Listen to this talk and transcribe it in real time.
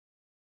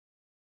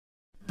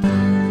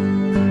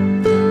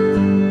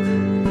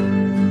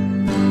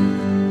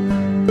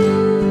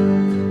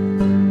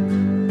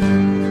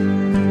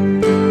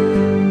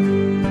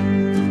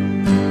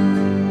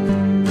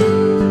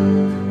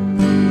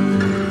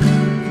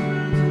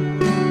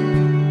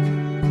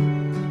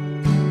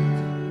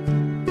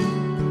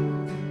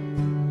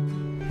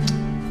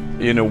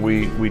you know,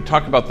 we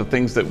talk about the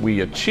things that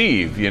we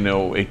achieve, you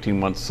know, 18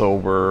 months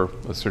sober,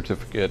 a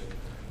certificate,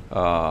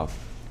 an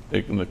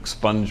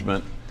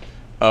expungement.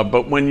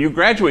 But when you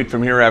graduate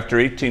from here after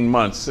 18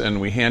 months and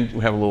we have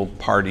a little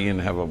party and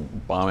have a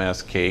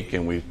bomb-ass cake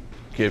and we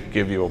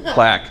give you a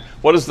plaque,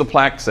 what does the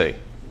plaque say?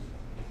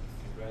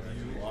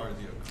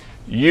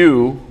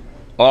 You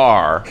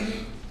are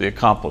the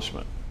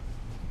accomplishment.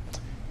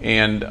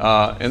 And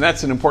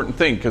that's an important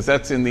thing, because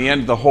that's in the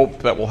end the hope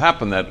that will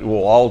happen, that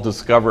we'll all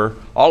discover,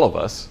 all of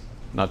us,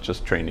 not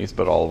just trainees,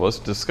 but all of us,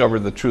 discover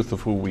the truth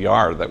of who we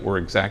are, that we're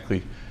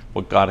exactly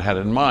what God had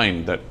in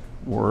mind, that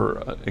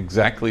we're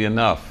exactly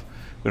enough.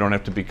 We don't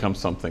have to become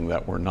something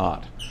that we're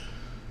not.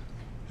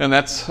 And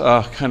that's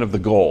kind of the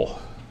goal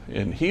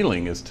in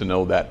healing, is to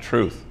know that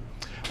truth.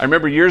 I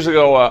remember years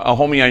ago, a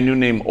homie I knew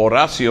named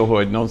Horacio, who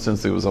I'd known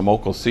since he was a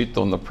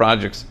mocosito in the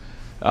projects,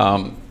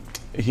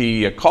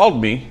 he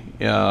called me,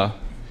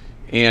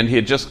 and he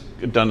had just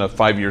done a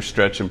 5-year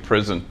stretch in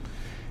prison.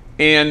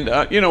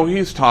 And, you know,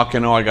 he's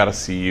talking, oh, I got to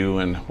see you,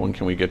 and when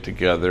can we get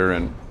together?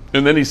 And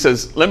then he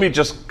says, let me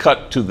just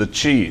cut to the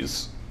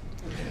cheese,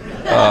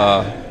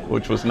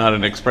 which was not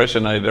an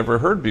expression I had ever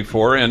heard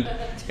before.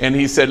 And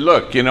he said,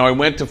 look, you know, I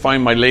went to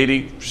find my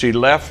lady, she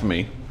left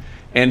me,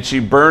 and she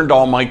burned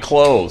all my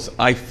clothes.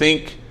 I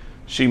think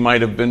she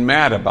might have been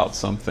mad about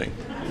something.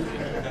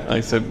 I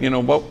said, you know,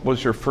 what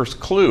was your first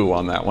clue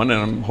on that one? And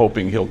I'm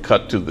hoping he'll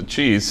cut to the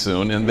cheese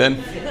soon. And then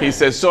he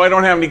says, so I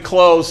don't have any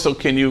clothes, so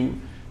can you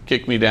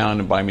kick me down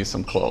and buy me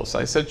some clothes?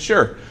 I said,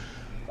 sure.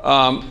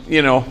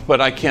 You know, but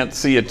I can't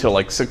see it till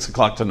like 6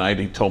 o'clock tonight.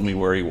 He told me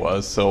where he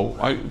was. So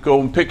I go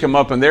and pick him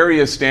up, and there he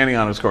is standing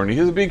on his corner.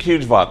 He's a big,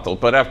 huge vato,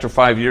 but after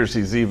 5 years,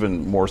 he's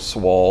even more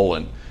swole.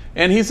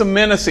 And he's a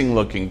menacing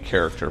looking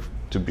character,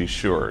 to be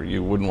sure.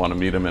 You wouldn't want to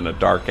meet him in a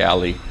dark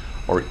alley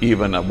or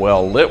even a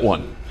well-lit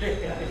one.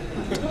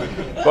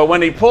 But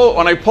when I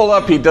pull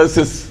up, he does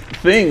this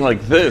thing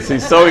like this.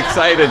 He's so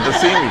excited to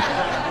see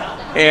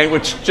me, and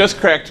which just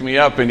cracked me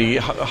up. And he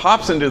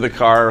hops into the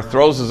car,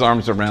 throws his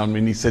arms around me,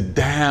 and he said,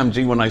 damn,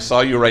 gee, when I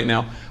saw you right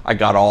now, I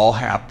got all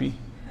happy.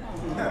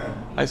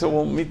 I said,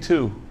 well, me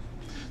too.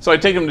 So I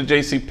take him to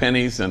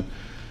JCPenney's, and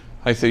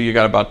I say, you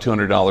got about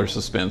 $200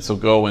 to spend, so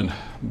go and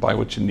buy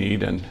what you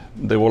need. And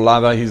de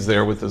volada, he's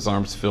there with his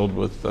arms filled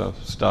with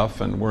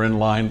stuff, and we're in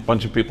line, a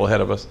bunch of people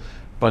ahead of us, a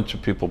bunch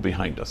of people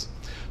behind us.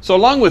 So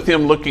along with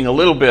him looking a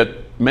little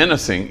bit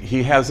menacing,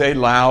 he has a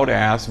loud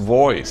ass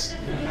voice.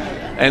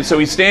 And so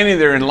he's standing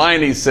there in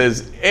line, he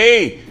says,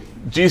 hey,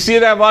 do you see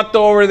that vato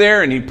over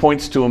there? And he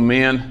points to a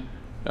man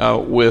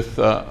with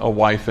a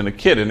wife and a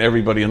kid, and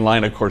everybody in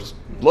line, of course,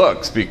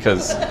 looks,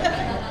 because,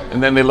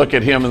 and then they look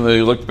at him and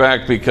they look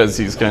back because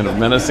he's kind of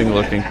menacing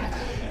looking.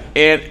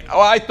 And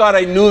I thought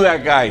I knew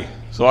that guy.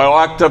 So I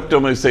walked up to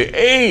him and I say,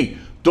 hey,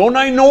 don't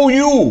I know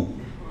you?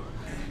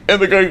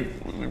 And the guy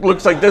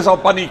looks like this, all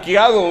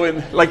paniqueado,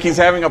 and like he's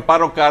having a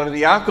paro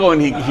cardíaco,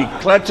 and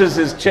he clutches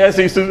his chest.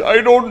 He says,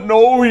 I don't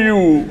know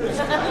you.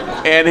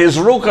 And his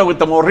ruca with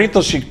the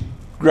morrito, she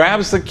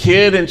grabs the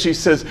kid and she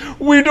says,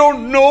 we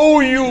don't know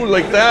you,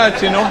 like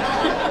that, you know.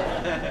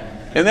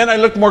 And then I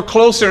looked more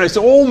closer and I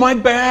said, oh, my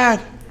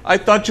bad. I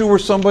thought you were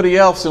somebody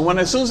else. And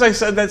as soon as I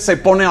said that, se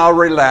pone all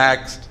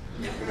relaxed.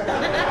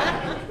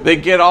 They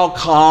get all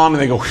calm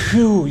and they go,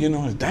 phew, you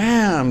know,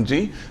 damn,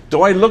 gee,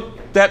 do I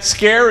look that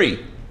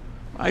scary?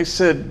 I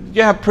said,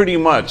 yeah, pretty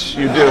much,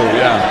 you do,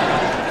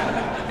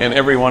 yeah. And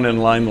everyone in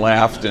line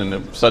laughed,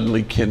 and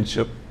suddenly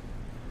kinship.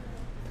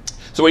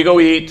 So we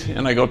go eat,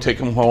 and I go take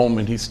him home,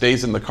 and he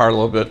stays in the car a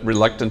little bit,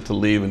 reluctant to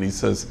leave, and he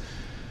says,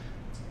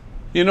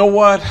 you know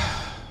what?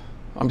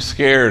 I'm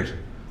scared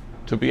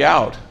to be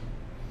out.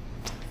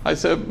 I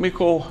said,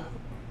 Miko,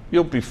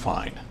 you'll be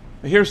fine.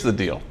 Here's the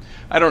deal.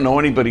 I don't know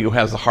anybody who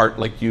has a heart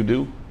like you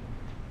do.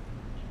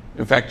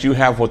 In fact, you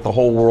have what the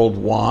whole world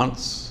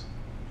wants.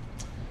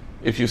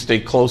 If you stay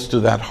close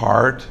to that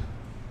heart,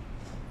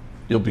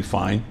 you'll be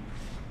fine.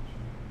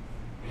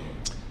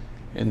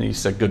 And he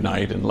said good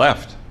night and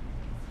left.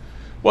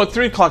 Well, at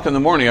 3 o'clock in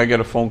the morning, I get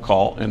a phone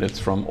call, and it's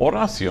from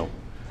Horacio.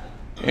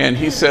 And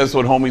he says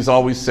what homies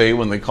always say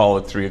when they call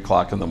at 3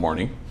 o'clock in the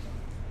morning.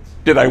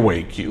 Did I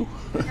wake you?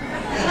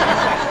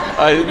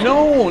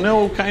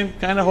 No,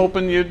 kind of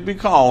hoping you'd be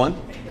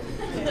calling.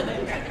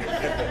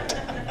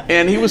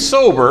 And he was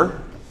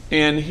sober,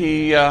 and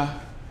he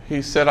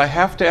said, I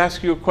have to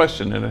ask you a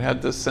question, and it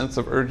had this sense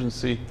of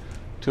urgency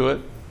to it.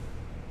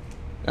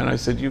 And I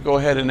said, you go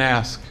ahead and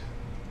ask.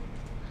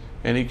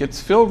 And he gets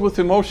filled with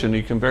emotion.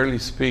 He can barely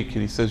speak.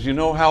 And he says, you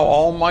know how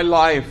all my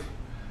life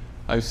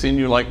I've seen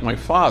you like my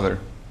father.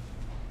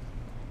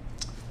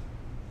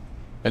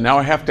 And now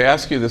I have to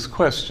ask you this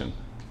question.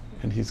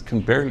 And he can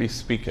barely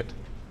speak it.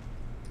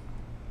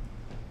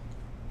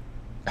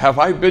 Have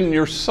I been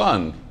your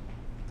son?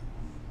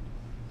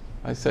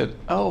 I said,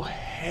 oh,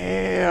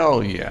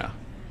 hell yeah.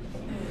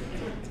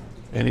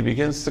 And he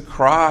begins to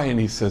cry, and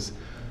he says,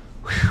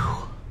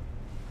 whew,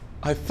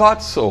 I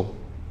thought so.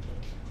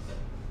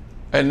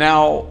 And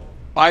now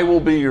I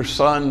will be your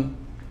son,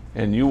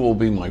 and you will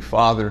be my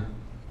father,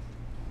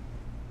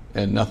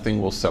 and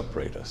nothing will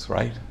separate us,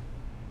 right?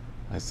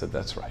 I said,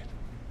 that's right.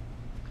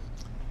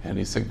 And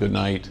he said, good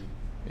night,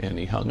 and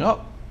he hung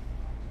up.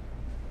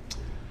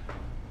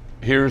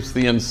 Here's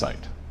the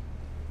insight.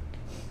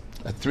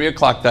 At 3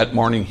 o'clock that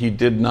morning, he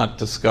did not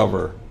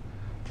discover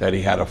that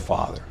he had a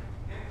father.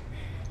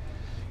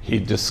 He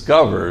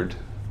discovered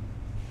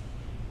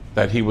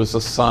that he was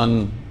a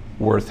son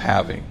worth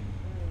having.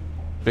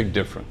 Big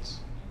difference.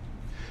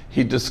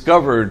 He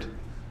discovered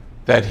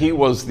that he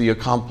was the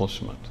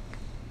accomplishment.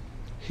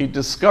 He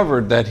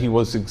discovered that he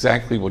was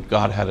exactly what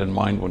God had in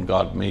mind when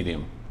God made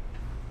him.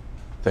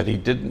 That he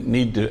didn't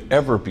need to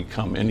ever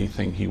become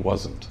anything he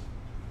wasn't.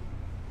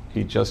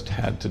 He just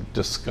had to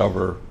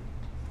discover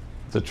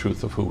the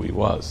truth of who he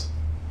was.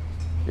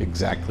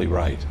 Exactly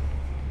right.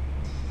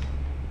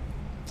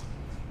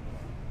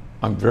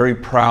 I'm very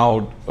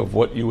proud of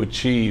what you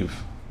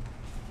achieve,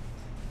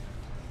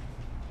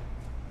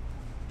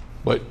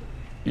 but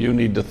you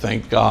need to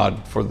thank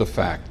God for the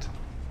fact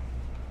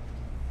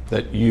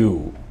that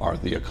you are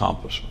the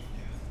accomplishment.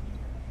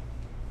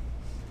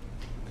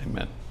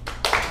 Amen.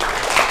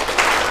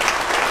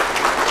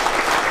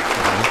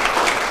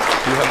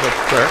 Do you have a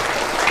prayer?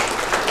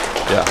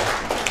 Yeah.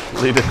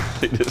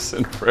 Lead us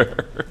in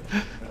prayer.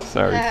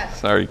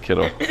 Sorry,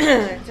 kiddo.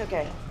 It's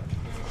okay.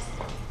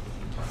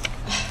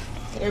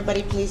 Can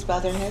everybody please bow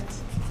their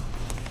heads?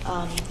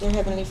 Dear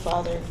Heavenly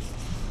Father,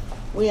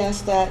 we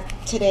ask that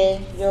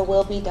today your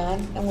will be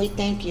done, and we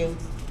thank you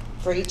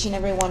for each and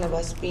every one of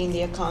us being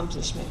the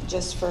accomplishment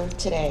just for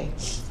today.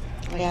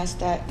 We ask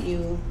that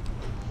you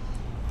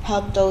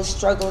help those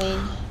struggling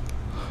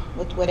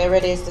with whatever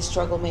it is the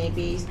struggle may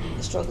be.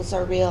 The struggles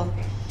are real,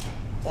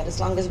 but as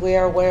long as we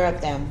are aware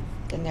of them,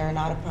 then they're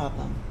not a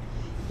problem.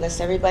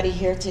 Bless everybody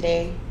here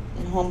today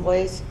in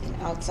Homeboys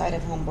and outside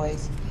of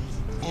Homeboys.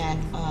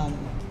 And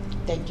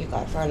thank you,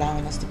 God, for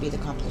allowing us to be the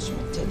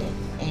accomplishment today.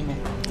 Amen.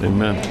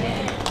 Amen.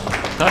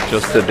 Not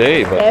just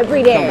today, but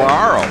every day.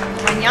 Tomorrow.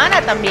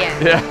 Mañana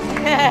también.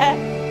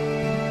 Yeah.